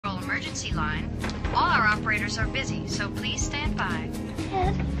emergency line. All our operators are busy, so please stand by.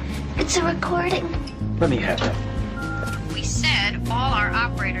 Dad, it's a recording. Let me have that. We said all our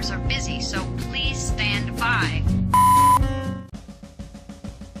operators are busy, so please stand by.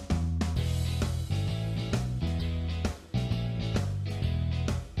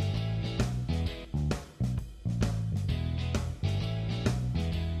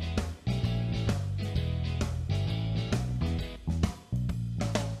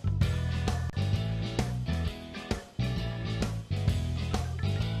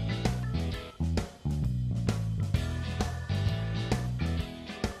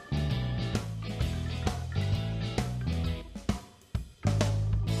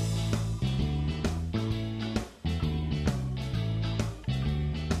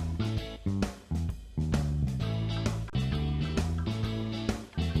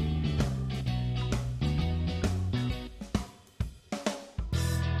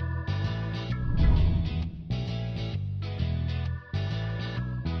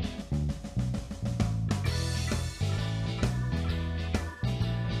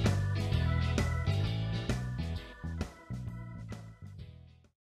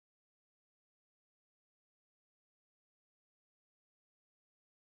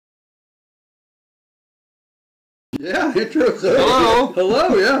 Yeah, intro. Hello.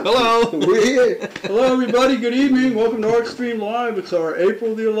 Hello, yeah. Hello. We're here. Hello, everybody. Good evening. Welcome to ArtStream Live. It's our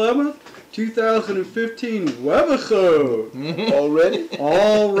April the 11th, 2015 webisode. Already?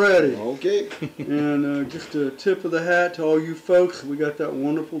 Already. Okay. And just a tip of the hat to all you folks. We got that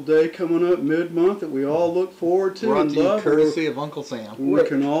wonderful day coming up mid-month that we all look forward to. Brought and to you love. courtesy of Uncle Sam. We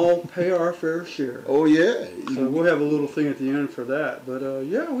can all pay our fair share. Oh, yeah. So we'll have a little thing at the end for that. But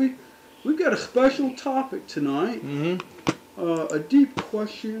yeah, we've got a special topic tonight. A deep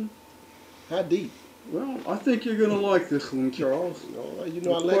question. How deep? Well, I think you're going to like this one, Charles. Oh, you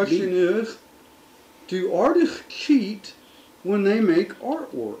know, The I like question deep. is, do artists cheat when they make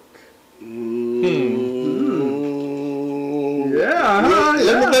artwork? Yeah,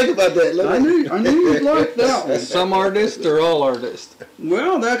 Let me think about that. I knew you'd like that one. Some artists or all artists?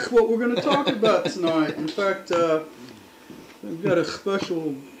 Well, that's what we're going to talk about tonight. In fact, we've got a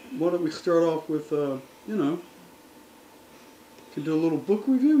special. Why don't we start off with, you know, can do a little book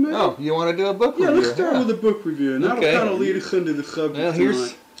review, maybe? Oh, you want to do a book review? Yeah, let's start with a book review, and that'll Okay. kind of lead us into the subject Well,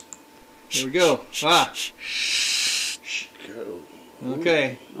 tonight. here we go. Ah,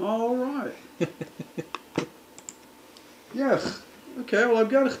 okay. All right. Yes. Okay, well, I've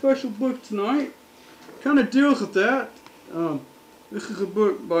got a special book tonight. Kind of deals with that. This is a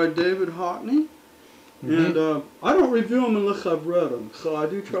book by David Hockney. And I don't review them unless I've read them, so I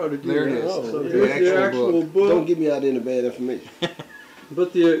do try to do There that. it is. So The here's the actual book. Don't give me out any bad information.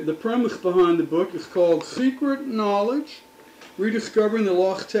 But the premise behind the book is called Secret Knowledge, Rediscovering the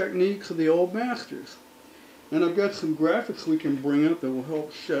Lost Techniques of the Old Masters. And I've got some graphics we can bring up that will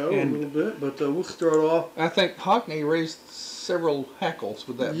help show a little bit, but we'll start off. I think Hockney raised several hackles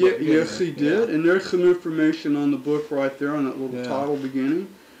with that Yeah, book. yes, he did. Yeah. And there's some information on the book right there on that little Yeah. title beginning.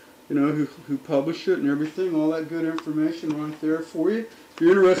 You know, who published it and everything, all that good information right there for you. If you're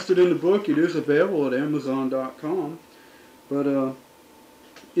interested in the book, it is available at Amazon.com. But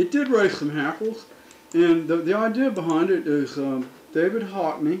it did raise some hackles. And the idea behind it is David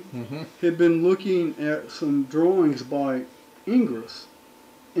Hockney had been looking at some drawings by Ingres.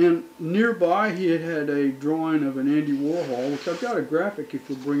 And nearby he had a drawing of an Andy Warhol, which I've got a graphic. If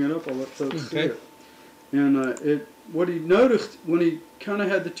you'll bring it up, I'll let folks see it. And what he noticed when he kind of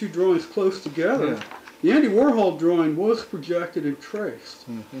had the two drawings close together, the Andy Warhol drawing was projected and traced.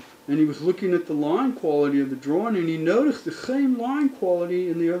 And he was looking at the line quality of the drawing, and he noticed the same line quality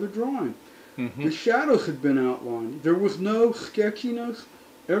in the other drawing. The shadows had been outlined. There was no sketchiness.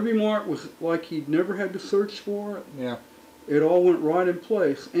 Every mark was like he'd never had to search for it. Yeah. It all went right in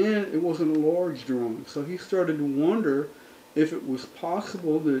place, and it wasn't a large drawing. So he started to wonder if it was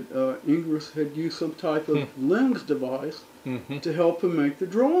possible that Ingres had used some type of lens device to help him make the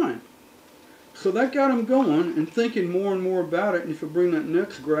drawing. So that got him going and thinking more and more about it. And if you bring that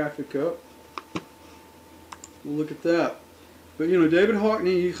next graphic up, we'll look at that. But you know, David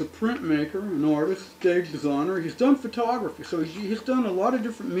Hockney, he's a printmaker, an artist, stage designer. He's done photography, so he's done a lot of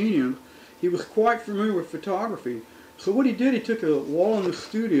different mediums. He was quite familiar with photography. So what he did, he took a wall in the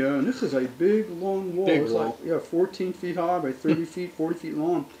studio, and this is a big, long wall. Big it's wall. like 14 feet high by 30 feet, 40 feet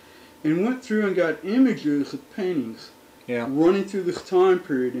long, and went through and got images of paintings running through this time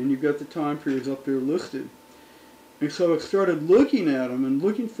period, and you've got the time periods up there listed. And so I started looking at them and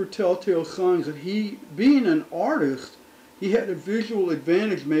looking for telltale signs that he, being an artist, he had a visual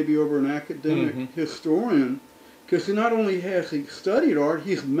advantage maybe over an academic historian, Because not only has he studied art,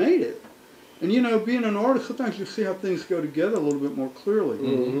 he's made it. And you know, being an artist, sometimes you see how things go together a little bit more clearly.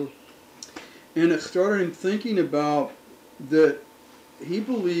 Mm-hmm. And it started him thinking about that he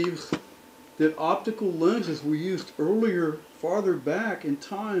believes that optical lenses were used earlier, farther back in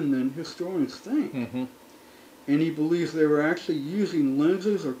time than historians think. Mm-hmm. And he believes they were actually using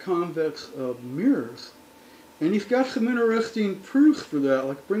lenses or convex mirrors. And he's got some interesting proofs for that.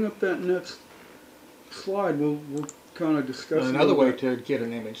 Like, bring up that next slide. We'll kind of discuss Another way to get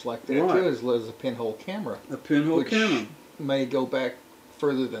an image like that too is a pinhole camera. A pinhole which camera may go back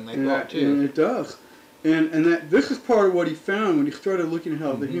further than they thought too. And it does. And this is part of what he found when he started looking at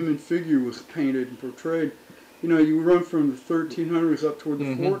how the human figure was painted and portrayed. You know, you run from the 1300s up toward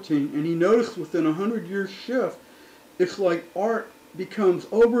the 14, and he noticed within a 100-year shift, it's like art becomes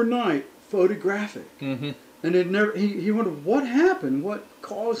overnight photographic. And it never. He wondered what happened, what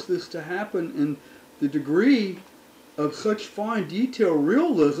caused this to happen, and the degree of such fine detail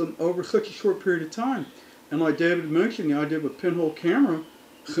realism over such a short period of time. And like David mentioned, the idea of a pinhole camera,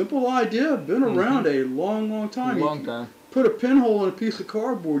 simple idea, been around a long, long time. Long time. Put a pinhole in a piece of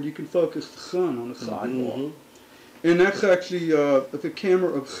cardboard, you can focus the sun on the sidewall. And that's actually the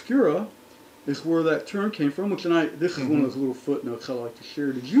camera obscura is where that term came from, which this is one of those little footnotes I like to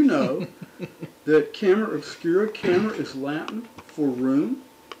share. Did you know that camera obscura, camera is Latin for room,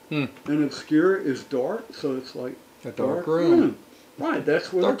 and obscura is dark, so it's like a dark room. Right,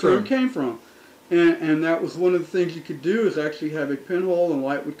 that's where the term came from. And that was one of the things you could do is actually have a pinhole and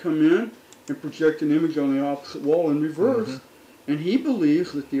light would come in and project an image on the opposite wall in reverse. And he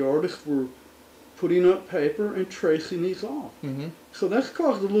believes that the artists were putting up paper and tracing these off. So that's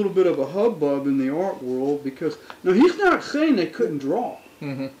caused a little bit of a hubbub in the art world because, now he's not saying they couldn't draw.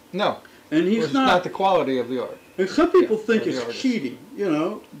 No. And he's not the quality of the art. And some people think it's cheating, you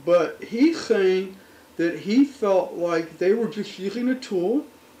know, but he's saying that he felt like they were just using a tool,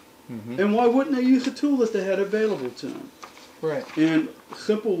 and why wouldn't they use a tool that they had available to them? Right. And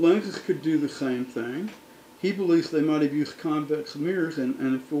simple lenses could do the same thing. He believes they might have used convex mirrors,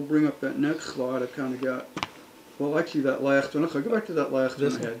 and if we'll bring up that next slide, I kind of got, well, actually that last one. Okay, go back to that last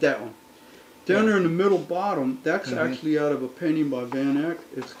one I had. That one. Down there in the middle bottom, that's actually out of a painting by Van Eyck.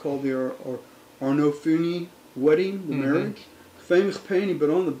 It's called the Arnolfini Wedding, the marriage. Famous painting, but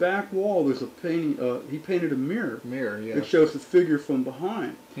on the back wall there's a painting, he painted a mirror. It shows the figure from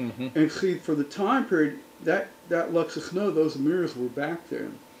behind. And see, for the time period, that lets us know those mirrors were back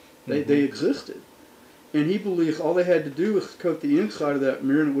there. They existed. And he believes all they had to do was coat the inside of that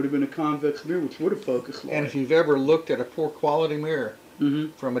mirror and it would have been a convex mirror, which would have focused light. And if you've ever looked at a poor quality mirror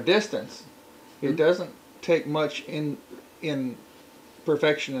from a distance, it doesn't take much in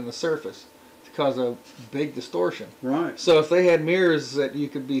perfection in the surface to cause a big distortion. Right. So if they had mirrors that you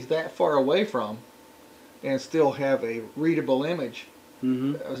could be that far away from and still have a readable image,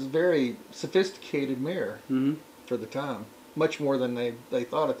 it was a very sophisticated mirror for the time, much more than they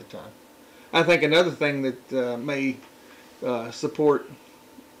thought at the time. I think another thing that may support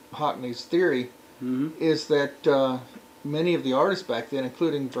Hockney's theory is that many of the artists back then,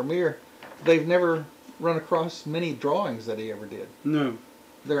 including Vermeer, they've never run across many drawings that he ever did. No.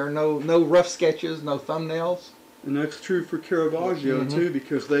 There are no rough sketches, no thumbnails. And that's true for Caravaggio too,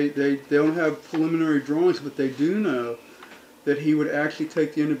 because they don't have preliminary drawings, but they do know that he would actually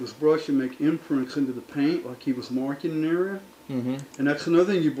take the end of his brush and make imprints into the paint, like he was marking an area. And that's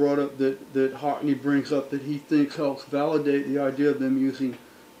another thing you brought up that Hockney brings up that he thinks helps validate the idea of them using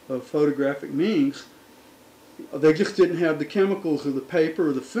photographic means. They just didn't have the chemicals or the paper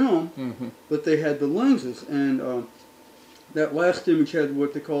or the film, but they had the lenses. And that last image had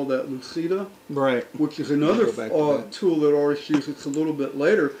what they call that lucida, which is another tool that artists use. It's a little bit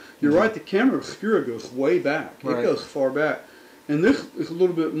later. You're right, the camera obscura goes way back. It goes far back. And this is a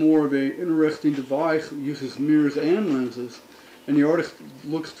little bit more of an interesting device. It uses mirrors and lenses. And the artist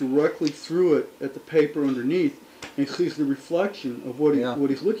looks directly through it at the paper underneath and sees the reflection of what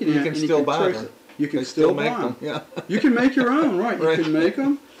he's looking at. You can still buy them. You can still buy them. Yeah. You can make your own, right? You can make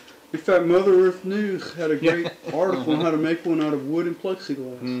them. In fact, Mother Earth News had a great article on how to make one out of wood and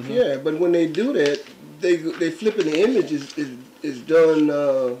plexiglass. Yeah, but when they do that, they flipping the image is done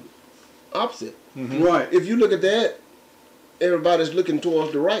opposite. Right. If you look at that, everybody's looking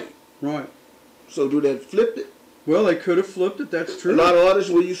towards the right. Right. So do they flip it? Well, they could have flipped it. That's true. A lot of artists,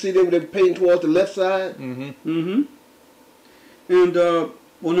 when you see them, they're painting towards the left side. And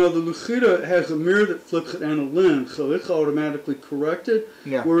well, no, the lucida has a mirror that flips it and a lens, so it's automatically corrected.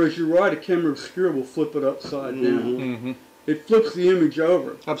 Whereas you're right, a camera obscura will flip it upside down. It flips the image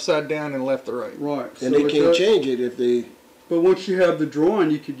over. Upside down and left to right. Right. And they can't change it if they... But once you have the drawing,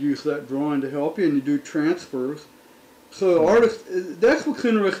 you could use that drawing to help you, and you do transfers. So the artist, that's what's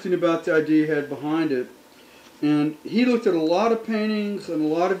interesting about the idea he had behind it. And he looked at a lot of paintings and a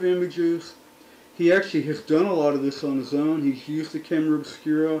lot of images. He actually has done a lot of this on his own. He's used the camera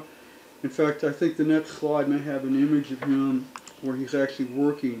obscura. In fact, I think the next slide may have an image of him where he's actually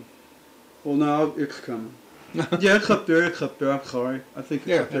working. Well, now it's coming. Yeah, it's up there. It's up there. I'm sorry. I think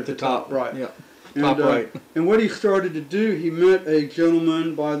it's up there at the top. right. Yeah, And, top right. And what he started to do, he met a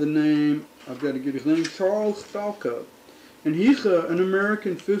gentleman by the name, I've got to get his name, Charles Falco. And he's an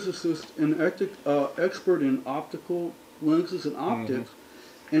American physicist and expert in optical lenses and optics.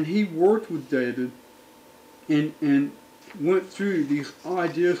 And he worked with David and went through these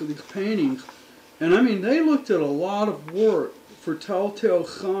ideas of these paintings. And I mean, they looked at a lot of work for telltale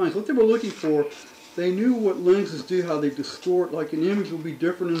signs. What they were looking for, they knew what lenses do, how they distort. Like an image will be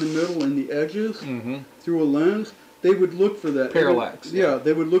different in the middle and the edges through a lens. They would look for that. Parallax. Yeah,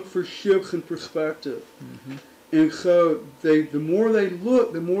 they would look for shifts in perspective. And so the more they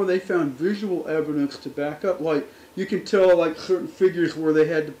looked, the more they found visual evidence to back up. Like you can tell, like certain figures where they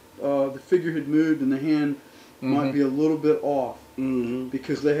had the figure had moved and the hand might be a little bit off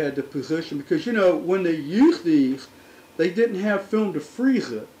because they had the position. Because you know when they used these, they didn't have film to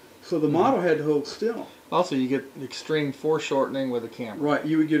freeze it, so the model had to hold still. Also, you get extreme foreshortening with a camera. Right,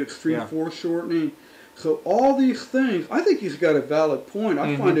 you would get extreme foreshortening. So all these things, I think he's got a valid point.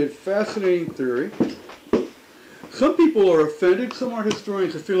 I find it a fascinating theory. Some people are offended. Some art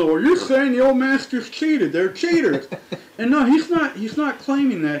historians are feeling, well, you're saying the old masters cheated. They're cheaters. And no, he's not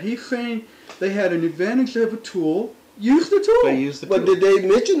claiming that. He's saying they had an advantage of a tool. Use the tool. They used the But tool. did they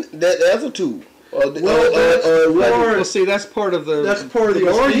mention that as a tool? Well, see, that's part of the... That's part of the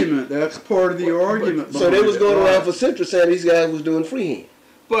argument. That's part of the argument. So they was going around for centuries saying these guys was doing freehand.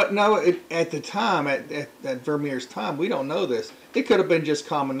 But no, at the time, at Vermeer's time, we don't know this. It could have been just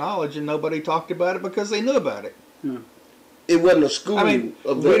common knowledge and nobody talked about it because they knew about it. Yeah. It wasn't a school. I mean,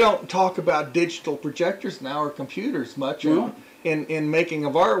 of we don't talk about digital projectors now or computers much. Well, in making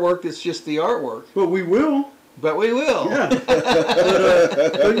of artwork, it's just the artwork. But we will. But we will. Yeah.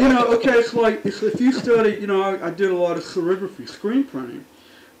 But you know, okay, it's like if you study, you know, I did a lot of calligraphy, screen printing.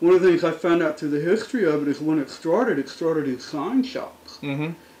 One of the things I found out through the history of it is when it started in sign shops.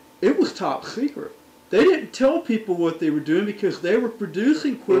 It was top secret. They didn't tell people what they were doing because they were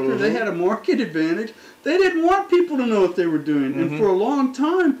producing quicker. They had a market advantage. They didn't want people to know what they were doing. And for a long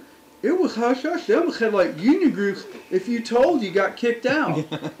time, it was hush-hush. They almost had like union groups. If you told, you got kicked out.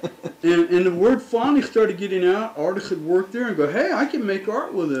 and the word finally started getting out. Artists would work there and go, hey, I can make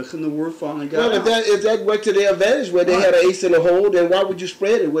art with this. And the word finally got out. If that worked to their advantage where they had an ace in the hole, then why would you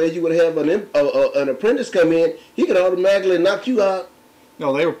spread it? Where you would have an apprentice come in, he could automatically knock you out.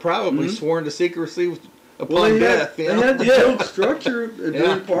 No, they were probably sworn to secrecy upon death. They had the guild structure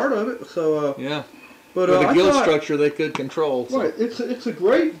doing part of it. So but with the guild thought, structure they could control. So. Right, it's a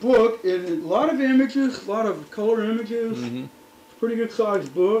great book, and a lot of images, a lot of color images. It's a pretty good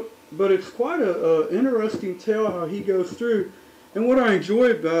sized book, but it's quite a interesting tale how he goes through. And what I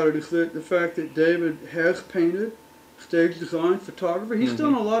enjoy about it is that the fact that David has painted, stage design, photography. He's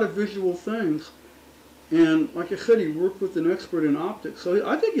done a lot of visual things. And like I said, he worked with an expert in optics. So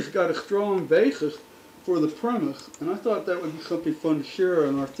I think he's got a strong basis for the premise. And I thought that would be something fun to share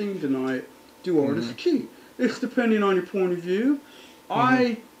on our theme tonight. Do artists cheat? It's depending on your point of view.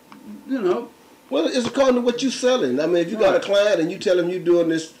 You know. Well, it's according to what you're selling. I mean, if you got a client and you tell them you're doing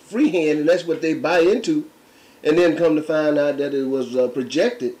this freehand and that's what they buy into, and then come to find out that it was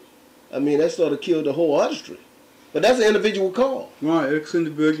projected, I mean, that sort of killed the whole artistry. But that's an individual call. Right, it's an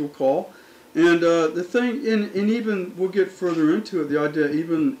individual call. And the thing, and even we'll get further into it, the idea,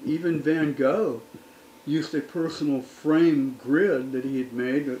 even Van Gogh used a personal frame grid that he had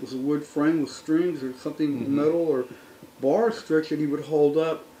made. It was a wood frame with strings or something, metal or bar stretch that he would hold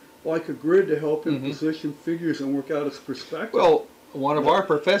up like a grid to help him position figures and work out his perspective. Well, one of our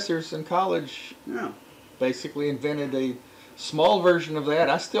professors in college basically invented a small version of that.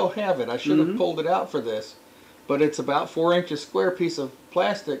 I still have it. I should have pulled it out for this. But it's about 4 inches square piece of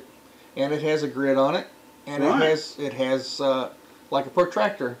plastic, and it has a grid on it, and it has like a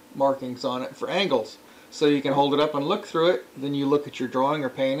protractor markings on it for angles. So you can hold it up and look through it, then you look at your drawing or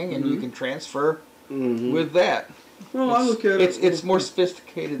painting, and you can transfer with that. Well, I look at it. It's more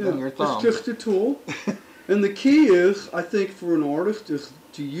sophisticated than your thumb. It's just a tool. And the key is, I think, for an artist is,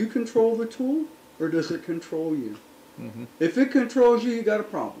 do you control the tool, or does it control you? If it controls you, you got a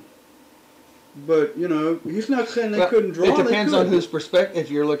problem. But, you know, he's not saying they couldn't draw. It depends on whose perspective.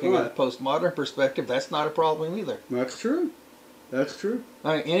 If you're looking at a postmodern perspective, that's not a problem either. That's true. That's true.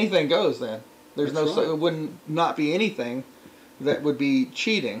 I mean, anything goes then. There's That's it wouldn't not be anything that would be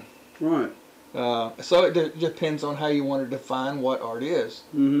cheating. Right. So it depends on how you want to define what art is.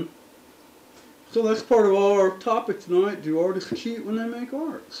 Mm-hmm. So that's part of all our topic tonight. Do artists cheat when they make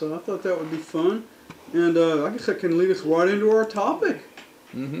art? So I thought that would be fun. And I guess that can lead us right into our topic.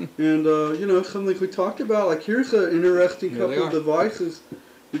 Mm-hmm. And, you know, some things we talked about. Like here's an interesting couple of devices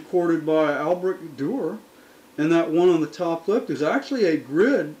recorded by Albrecht Dürer. And that one on the top left is actually a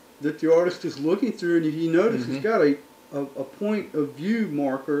grid that the artist is looking through. And if you notice, he's got a point of view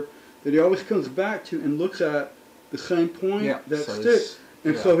marker that he always comes back to and looks at the same point that sticks.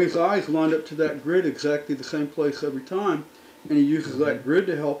 And so his eyes lined up to that grid exactly the same place every time. And he uses that grid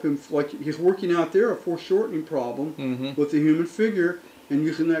to help him, like he's working out there a foreshortening problem with the human figure, and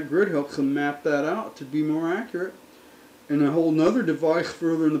using that grid helps him map that out to be more accurate. And a whole nother device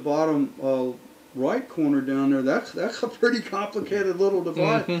further in the bottom right corner down there, that's a pretty complicated little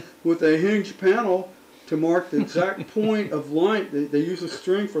device with a hinged panel to mark the exact point of light. They use a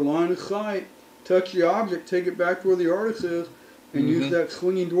string for line of sight, touch the object, take it back to where the artist is, and use that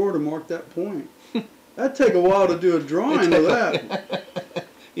swinging door to mark that point. That'd take a while to do a drawing of that.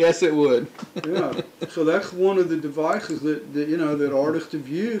 Yes, it would. Yeah. So that's one of the devices that you know that artists have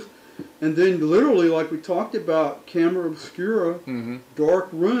used. And then literally, like we talked about, camera obscura, dark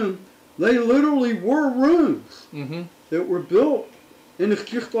room, they literally were rooms that were built. And it's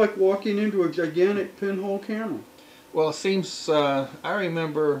just like walking into a gigantic pinhole camera. Well, it seems, I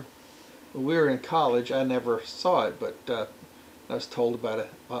remember when we were in college, I never saw it, but I was told about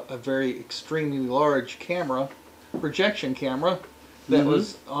a very extremely large camera, projection camera, that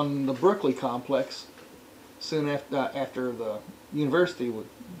was on the Berkeley complex soon after the university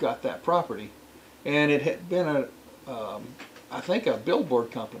got that property. And it had been I think a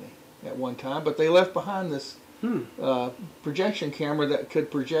billboard company at one time, but they left behind this projection camera that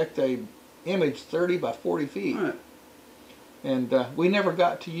could project a image 30 by 40 feet. Right. And we never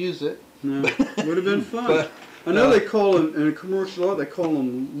got to use it. No, it would have been fun. But, I know they call them, in commercial art, they call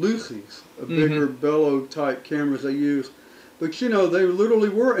them Lucy's, a bigger bellow type cameras they use. But you know, they literally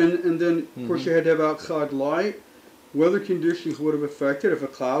were, and then of course you had to have outside light. Weather conditions would have affected if a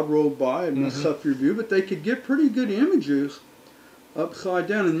cloud rolled by and messed up your view, but they could get pretty good images upside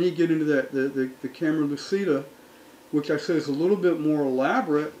down. And then you get into that the camera lucida, which I say is a little bit more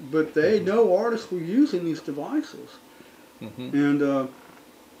elaborate, but they know artists were using these devices. And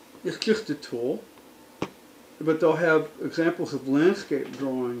it's just a tool. But they'll have examples of landscape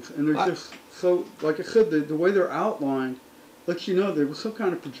drawings, and they're just so, like I said, the way they're outlined lets you know there was some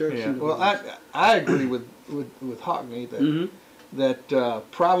kind of projection. Yeah. Well, I agree with Hockney that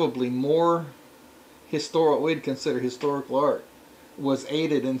probably more what we'd consider historical art was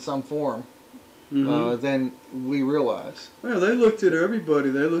aided in some form than we realize. Well, they looked at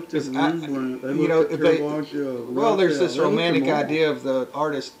everybody. They looked at Rembrandt. They looked at Caravaggio. Well, there's this romantic idea of the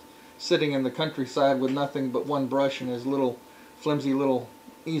artist sitting in the countryside with nothing but one brush and his little flimsy little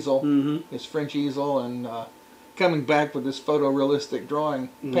easel, his French easel, and coming back with this photorealistic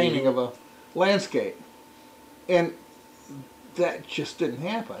painting of a landscape. And that just didn't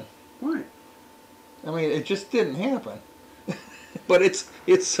happen. Right. I mean, it just didn't happen. But it's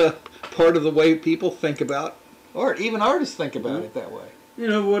part of the way people think about art. Even artists think about it that way. You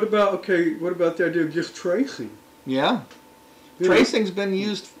know, what about the idea of just tracing? Yeah. Tracing's been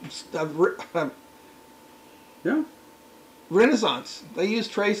used, Renaissance. They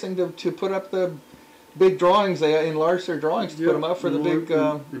used tracing to put up the big drawings. They enlarged their drawings to put them up for the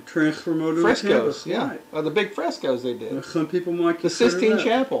big transfer motor frescoes. Yeah, the big frescoes they did. Some people might the Sistine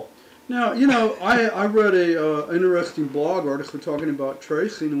Chapel. Now, you know, I read a interesting blog article talking about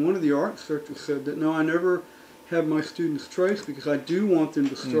tracing, and one of the art instructors said that, no, I never have my students trace because I do want them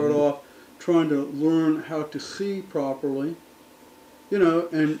to start off trying to learn how to see properly. You know,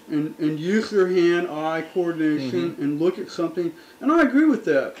 and use their hand-eye coordination and look at something. And I agree with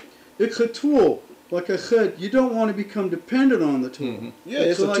that. It's a tool. Like I said, you don't want to become dependent on the tool. Yeah,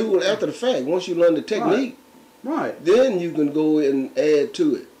 it's a tool after the fact. Once you learn the technique, then you can go and add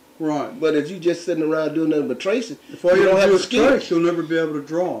to it. Right. But if you're just sitting around doing nothing but tracing, if all you don't have a trace, you'll never be able to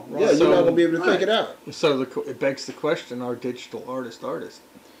draw. Right? Yeah, you're not going to be able to take it out. So it begs the question, are digital artists?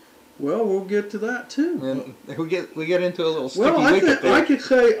 Well, we'll get to that too. And we get into a little sticky wicket there.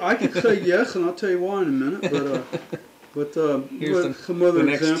 I could say yes, and I'll tell you why in a minute. But here's some other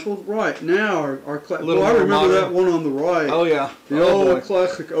examples. Right now, our class. Well, I remember that one on the right. Oh yeah, the old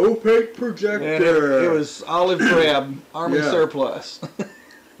classic opaque projector. And it was olive drab, Army surplus.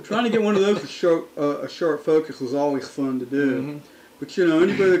 Trying to get one of those a sharp focus was always fun to do. But you know,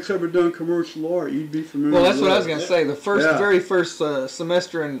 anybody that's ever done commercial art, you'd be familiar. Well, that's what I was going to say. The very first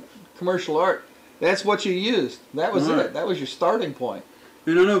semester in commercial art, that's what you used. That was it. That was your starting point.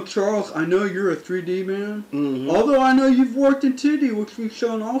 And I know, Charles, I know you're a 3D man. Mm-hmm. Although I know you've worked in 2D, which we've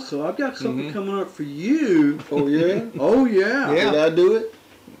shown also. I've got something coming up for you. Oh, yeah? Oh, yeah. Did I do it?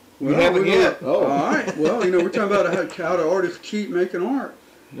 Well, We haven't yet. Oh. All right. Well, we're talking about how the artists cheat making art.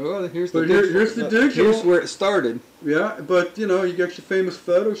 Well, here's But the here's the digital. Here's where it started. Yeah, but, you got your famous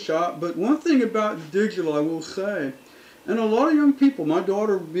Photoshop. But one thing about the digital, I will say, and a lot of young people, my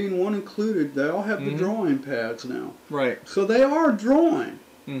daughter being one included, they all have the drawing pads now. Right. So they are drawing,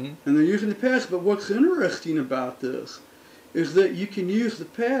 Mm-hmm. and they're using the pads. But what's interesting about this is that you can use the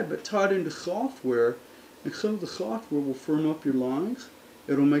pad, but tie it into software, and some of the software will firm up your lines.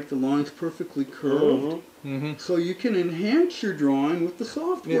 It'll make the lines perfectly curved. Mm-hmm. So you can enhance your drawing with the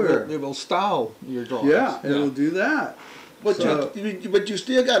software. It will style your drawings. Yeah, it'll do that. But you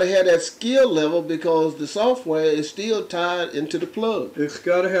still got to have that skill level because the software is still tied into the plug. It's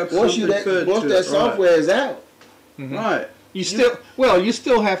got to have Once something fed once to that it. software is out, Mm-hmm. Right. You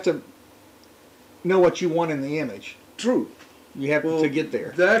still have to know what you want in the image. true. You have to get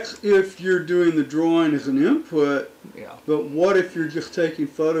there. That's if you're doing the drawing as an input. Yeah. But what if you're just taking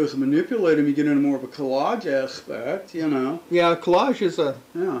photos and manipulating them? You get into more of a collage aspect, Yeah, collage is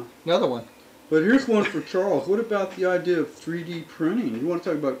Yeah. another one. But here's one for Charles. What about the idea of 3D printing? You want to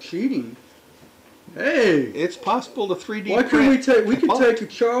talk about cheating? Hey, It's possible to 3D why print. we could take a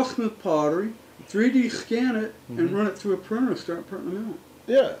Charles Smith pottery, 3D scan it, and run it through a printer and start printing them out.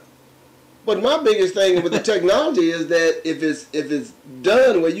 Yeah. But my biggest thing with the technology is that if it's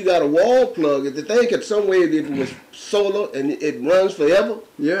done where you got a wall plug, if the thing could some way if it was solar and it runs forever,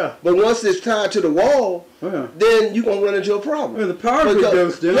 Yeah. but once it's tied to the wall, Yeah. then you're gonna run into a problem. Well, the power grid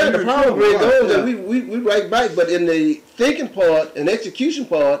goes down. Yeah, the you're in power trouble, grid right, goes, yeah. and we right back. But in the thinking part and execution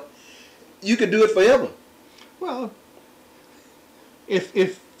part, you could do it forever. Well,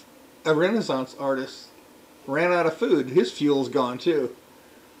 if a Renaissance artist ran out of food, his fuel's gone too.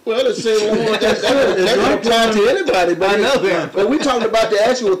 Well, it's saying that can apply to anybody. But I know that. But we're talking about the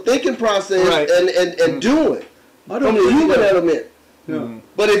actual thinking process Right. and doing I from don't the think human that- element. Yeah.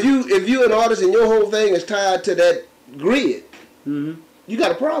 But if you're an artist and your whole thing is tied to that grid, you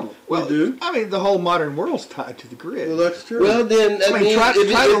got a problem. Well, do. I mean, the whole modern world's tied to the grid. Well, that's true. Well, then I mean, try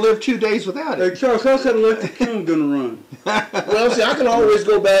to live 2 days without Hey, it. Charles, how's that electric kiln going to run? well, see, I can always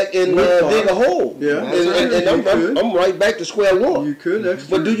go back and dig a hole. Yeah, and, that's and, right. and You could. I'm right back to square one. You could, that's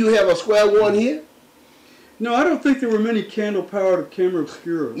But true. do you have a square one here? No, I don't think there were many candle-powered camera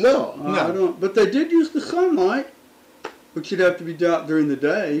obscuras. No. I don't. But they did use the sunlight, but you'd have to be out during the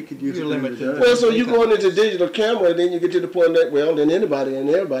day. You could use You're it during the limited. day. Well, so you going into digital camera, and then you get to the point that, well, then anybody and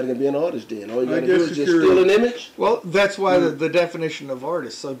everybody can be an artist then. All you got to do guess is if just you're- steal an image. Well, that's why the definition of art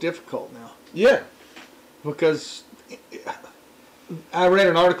is so difficult now. Yeah. Because I read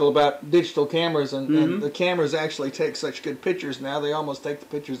an article about digital cameras, and the cameras actually take such good pictures now, they almost take the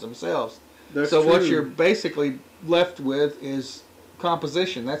pictures themselves. That's So what true. you're basically left with is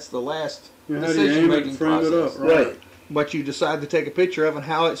composition. That's the last Yeah, how do you aim it decision-making and frame it process. up, right? Right. What you decide to take a picture of and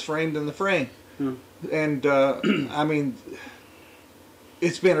how it's framed in the frame. Hmm. And, I mean,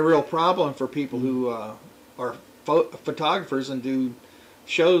 it's been a real problem for people who are photographers and do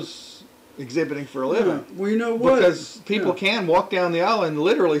shows exhibiting for a living. Yeah. Well, you know what? Because people Yeah. can walk down the aisle and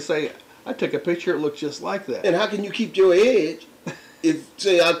literally say, I took a picture, it looks just like that. And how can you keep your edge if,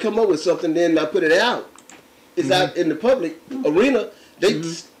 say, I come up with something, then I put it out. It's out in the public arena. They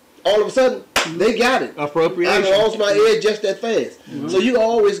all of a sudden, they got it. Appropriation. I lost my edge just that fast. So you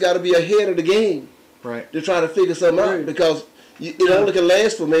always got to be ahead of the game Right. to try to figure something Right. out because it only can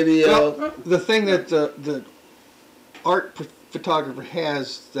last for maybe... Well, the thing that the art photographer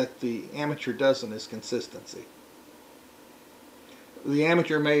has that the amateur doesn't is consistency. The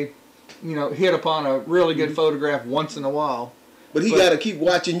amateur may, hit upon a really good photograph once in a while. but he got to keep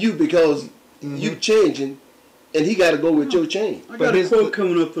watching you because you changing, and he got to go with your change. I But got a his- quote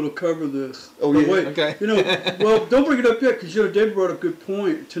coming up that'll cover this. Oh, But yeah? wait, Okay. well, don't bring it up yet because Dave brought up a good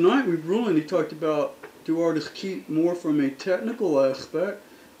point. Tonight we've really talked about do artists cheat more from a technical aspect.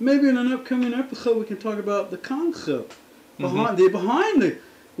 Maybe in an upcoming episode we can talk about the concept behind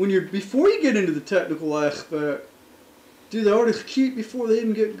before you get into the technical aspect. Do the artists cheat before they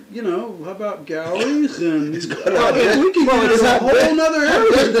even get, how about galleries and... we can get into a whole nother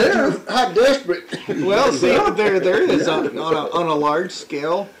area there. How desperate. Well, see, there is on a large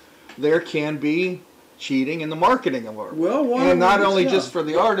scale, there can be cheating in the marketing of art. Well, why and not would- only yeah. just for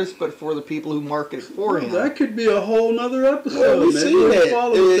the artist, but for the people who market it for him. That could be a whole nother episode. Well, we Maybe see we'll that.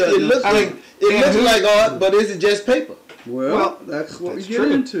 follow It that. looks I like mean, and who- like art, but is it just paper? Well, that's what we that's get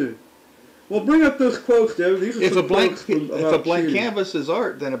true. into. Well, bring up those quotes, David. These are If some a blank quotes from- if about a blank cheating. canvas is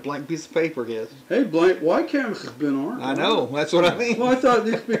art, then a blank piece of paper is. Hey, white canvas has been art. I know. That's what I mean. Well, I thought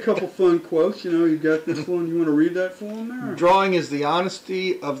these would be a couple fun quotes. You know, you got this one. You want to read that for them there? Drawing is the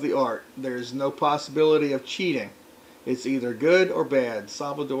honesty of the art. There is no possibility of cheating. It's either good or bad.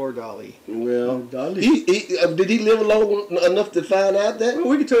 Salvador Dali. Well, Dali. did he live long enough to find out that? Well,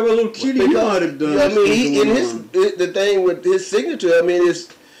 we can talk about a little cheating he might have done. I mean, the thing with his signature, I mean,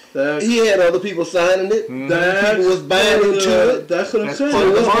 he had other people signing it. People was buying into it. That's what I'm saying.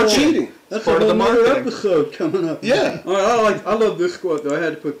 So it was cheating. That's part of the another marketing episode coming up. Yeah. All right, I love this quote though. I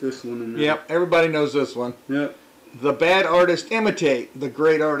had to put this one in there. Yep, everybody knows this one. Yep. The bad artist imitate, the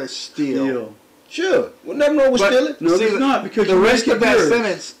great artist steal. Sure. Well, nothing wrong with stealing. No, See, there's not, because the you rest make of it that yours.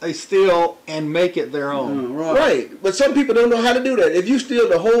 sentence, they steal and make it their own. Right. But some people don't know how to do that. If you steal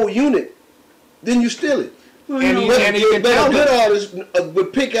the whole unit, then you steal it. Well, And you you know, can But a tell good them artist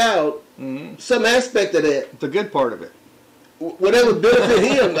would pick out some aspect of that, the good part of it. whatever benefit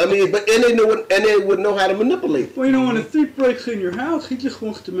him. I mean, and they would know how to manipulate it. well, you know, when a thief breaks in your house, he just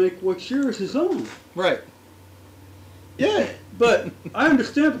wants to make what's yours his own. Right. Yeah. But I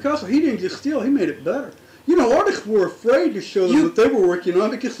understand Picasso. He didn't just steal; he made it better. You know, artists were afraid to show them what they were working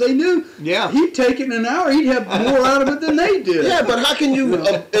on because they knew he'd take it in an hour, he'd have more out of it than they did. Yeah, but how can you,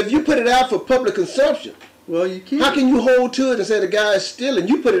 if you put it out for public consumption, well, you can't. how can you hold to it and say the guy is stealing?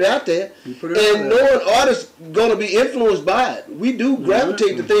 You put it out there, put it out and there. knowing artists going to be influenced by it. We do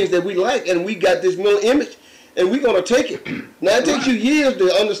gravitate to things that we like, and we got this mental image, and we're going to take it. Now, it takes you years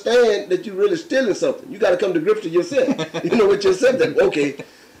to understand that you're really stealing something. You got to come to grips with yourself. You know with yourself that, okay,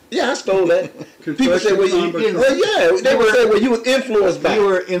 yeah, I stole that. People say, well, they would say, well, you was influenced by it. You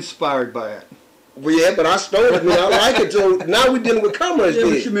were inspired by it. Well, yeah, but I stole it. I like it. So now we're dealing with commerce. Yeah,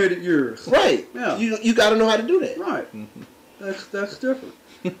 but you made it yours. Right. Yeah. You got to know how to do that. Right. That's different.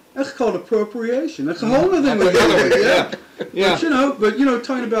 That's called appropriation. That's a whole other thing. Yeah. Yeah. But you know,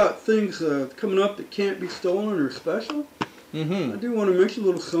 talking about things coming up that can't be stolen or special. I do want to mention a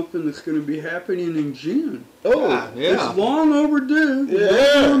little something that's going to be happening in June. Oh, It's long overdue.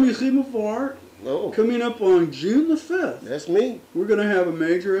 The Museum of Art. Coming up on June the 5th. That's me. We're going to have a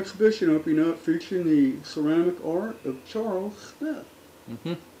major exhibition opening up featuring the ceramic art of Charles Smith.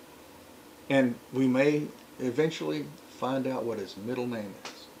 And we may eventually find out what his middle name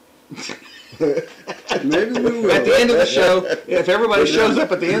is. Maybe we will. At the end of the show, if everybody shows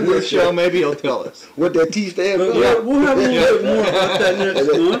up at the end of the show, maybe he'll tell us. What that T stands for? We'll have a little bit more about that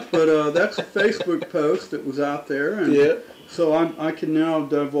next month, but that's a Facebook post that was out there. And so I can now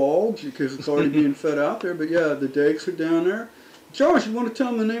divulge because it's already being fed out there. But yeah, the dates are down there. Charles, you want to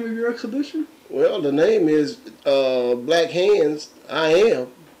tell them the name of your exhibition? Well, the name is Black Hands, I Am.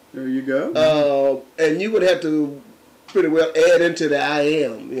 There you go. And you would have to pretty well add into the I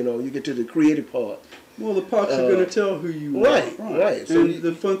am, you get to the creative part. Well, the pots are going to tell who you are. Right. So and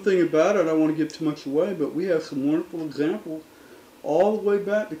the fun thing about it, I don't want to give too much away, but we have some wonderful examples all the way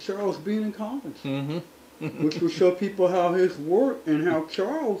back to Charles being in college, which will show people how his work and how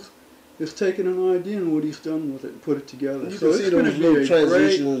Charles has taken an idea and what he's done with it and put it together. You so can see those little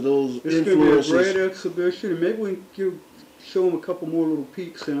transitions, those influences. It's going to be a great exhibition, and maybe we can show them a couple more little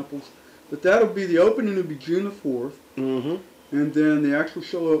peek samples. But that'll be the opening. Will be June the 4th. And then the actual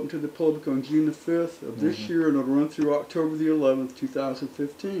show will open to the public on June the 5th of this year, and it'll run through October the 11th,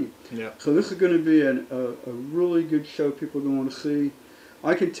 2015. So this is going to be a really good show people are going to see.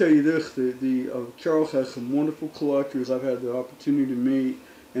 I can tell you this, Charles has some wonderful collectors I've had the opportunity to meet,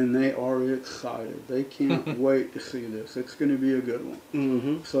 and they are excited. They can't wait to see this. It's going to be a good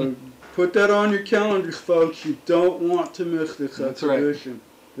one. So put that on your calendars, folks. You don't want to miss this exhibition. Right.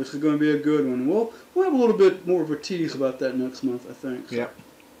 This is going to be a good one. We'll have a little bit more of a tease about that next month, I think. So. Yep.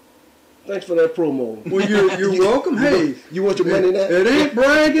 Thanks for that promo. Well, you're welcome. Hey, you want your money now? It ain't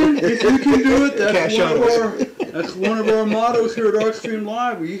bragging if you can do it. That's one of our mottos here at ArtStream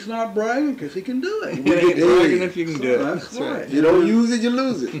Live. He's not bragging because he can do it. You ain't bragging if you can do it. That's right. You don't use it, you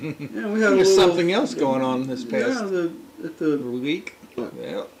lose it. Yeah, we had There's something else going on this past week.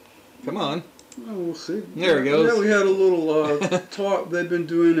 Yeah. Come on. Well, we'll see. There it goes. Yeah, we had a little talk. They've been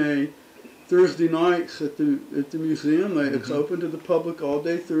doing a Thursday nights at the museum. It's open to the public all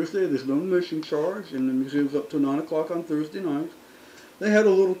day Thursday. There's no admission charge, and the museum's up to 9 o'clock on Thursday nights. They had a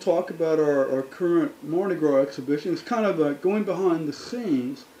little talk about our current Mardi Gras exhibition. It's kind of going behind the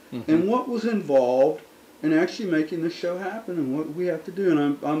scenes and what was involved in actually making this show happen and what we have to do.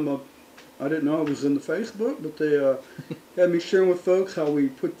 And I didn't know it was in the Facebook, but they had me sharing with folks how we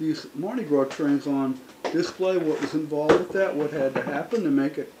put these Mardi Gras trains on display, what was involved with that, what had to happen to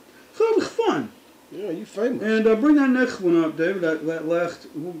make it. So it was fun. Yeah, you famous. And bring that next one up, David. That last.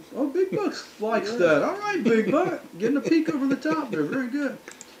 Oh, Big Buck likes that. All right, Big Buck, getting a peek over the top there. Very good.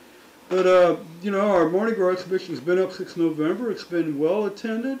 But you know, our Mardi Gras exhibition has been up since November. It's been well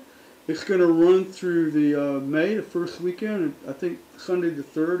attended. It's going to run through the May, the first weekend. And I think Sunday the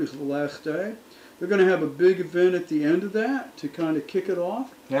 3rd is the last day. They're going to have a big event at the end of that to kind of kick it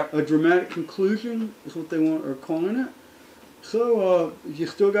off. Yep. A dramatic conclusion is what they are calling it. So you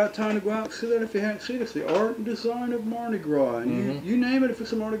still got time to go out and see that if you haven't seen it. It's the art and design of Mardi Gras. And you name it, if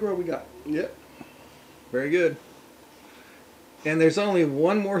it's a Mardi Gras, we got it. Yep. Very good. And there's only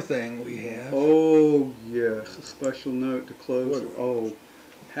one more thing we have. Oh, yes. A special note to close. Oh,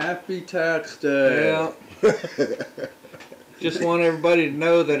 happy tax day. Yeah. Just want everybody to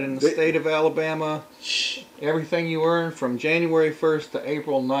know that in the state of Alabama, everything you earn from January 1st to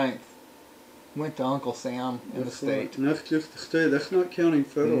April 9th went to Uncle Sam in the state. And that's just the state. That's not counting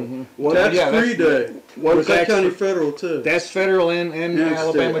federal. Well, Tax-free day. One That's counting federal, too. That's federal and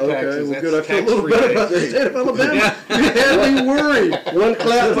Alabama state. taxes. Okay, well, That's good. I feel a little better about the state of Alabama. You had me worried. One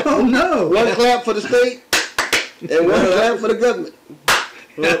clap. Oh, no. One clap for the state, and one clap for the government.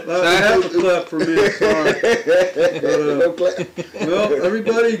 Well, that was a clap for me. Sorry. No clap. Well,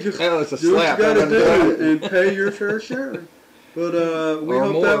 everybody just That was a do what slap. you got to That wasn't do and pay your fair share. But we Or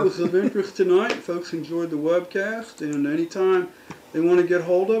hope more. that was of interest tonight. Folks enjoyed the webcast, and anytime they want to get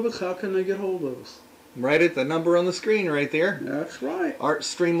hold of us, how can they get hold of us? Right at the number on the screen right there. That's right.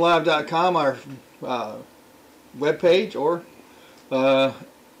 ArtStreamLIVE.com, our webpage, or let's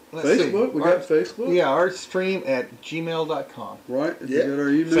Facebook. see. We got Facebook. Yeah, ArtStream@gmail.com. Right. If Yeah. you got our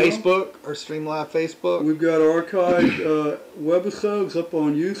email. Facebook, ArtStreamLIve Facebook. We've got archived webisodes up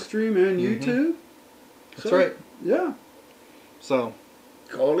on Ustream and YouTube. That's right. Yeah. So,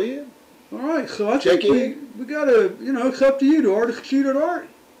 Call in. All right. So I Check think we got to, you know, it's up to you. Do artists cheat at art?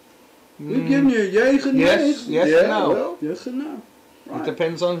 We've given you yays and yes, nays. yes Yeah, and no. well, Yes and no. It Right.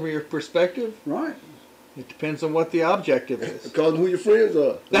 depends on your perspective. Right. It depends on what the objective is. because who your friends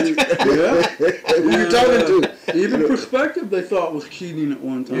are. Yeah. Who you talking to. Even perspective they thought was cheating at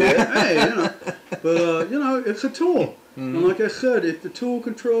one time. Hey, you know. But, you know, it's a tool. And like I said, if the tool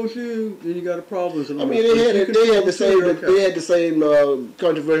controls you, then you got a problem. I mean, they had the same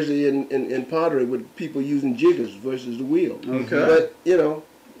controversy in pottery with people using jiggers versus the wheel. Okay. But you know,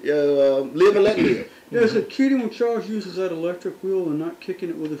 live and let live. Yeah, is it cheating when Charles uses that electric wheel and not kicking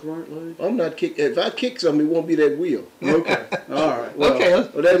it with his right leg? I'm not kick. If I kick something, it won't be that wheel. Okay. All right. Well,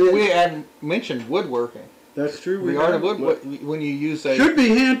 Okay, we hadn't mentioned woodworking. that's true. The art of wood, when you use a... Should be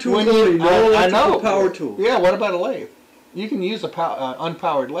hand tools when you- only, no I electrical know. power tool. Yeah, what about a lathe? You can use a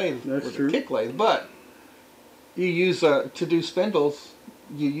unpowered lathe That's with true. a kick lathe, but you use to do spindles,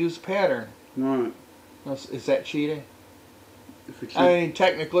 you use pattern. Right. Is that cheating? If it's I mean,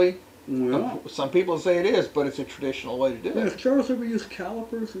 technically, well, some people say it is, but it's a traditional way to do has it. Charles ever used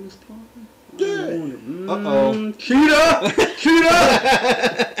calipers in his pocket? Yeah. Uh-oh. Cheat up! Cheat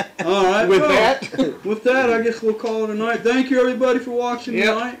up! All right. With well, that, with that, I guess we'll call it a night. Thank you, everybody, for watching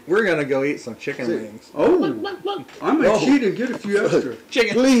tonight. we're going to go eat some chicken wings. Oh, I may cheat and get a few extra.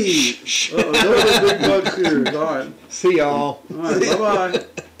 Chicken. Please. Those are big bugs here. All right. See y'all. All right. Bye-bye.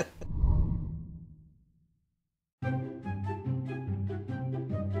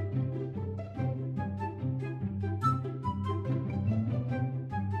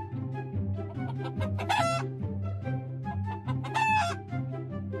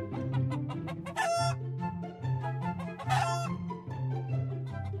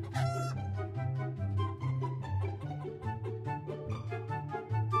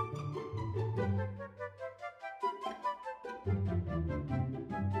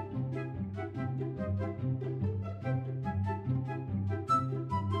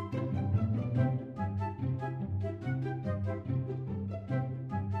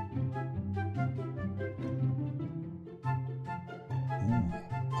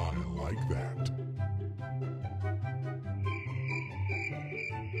 I like that.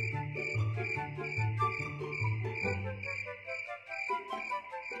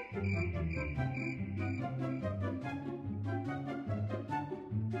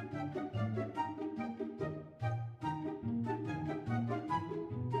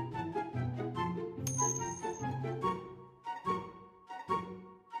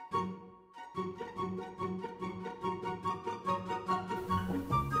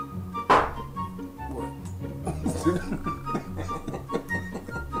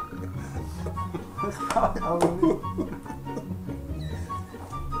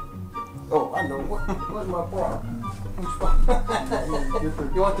 Oh, I know. What's my problem?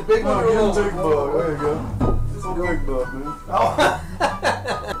 You want the big one or the little Big bug. There you go. This is a big bug, man.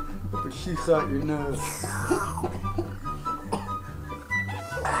 shoots out your nose.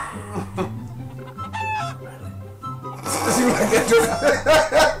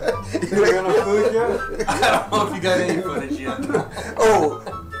 You got no food yet? I don't know if you got any footage yet. Oh,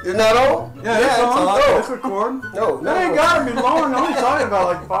 it's not on? Yeah, it's on. Oh. It's recording. No, That ain't gotta be long. I'm only talking about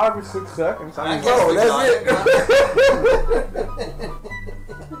like 5 or 6 seconds. I mean, Oh, that's it.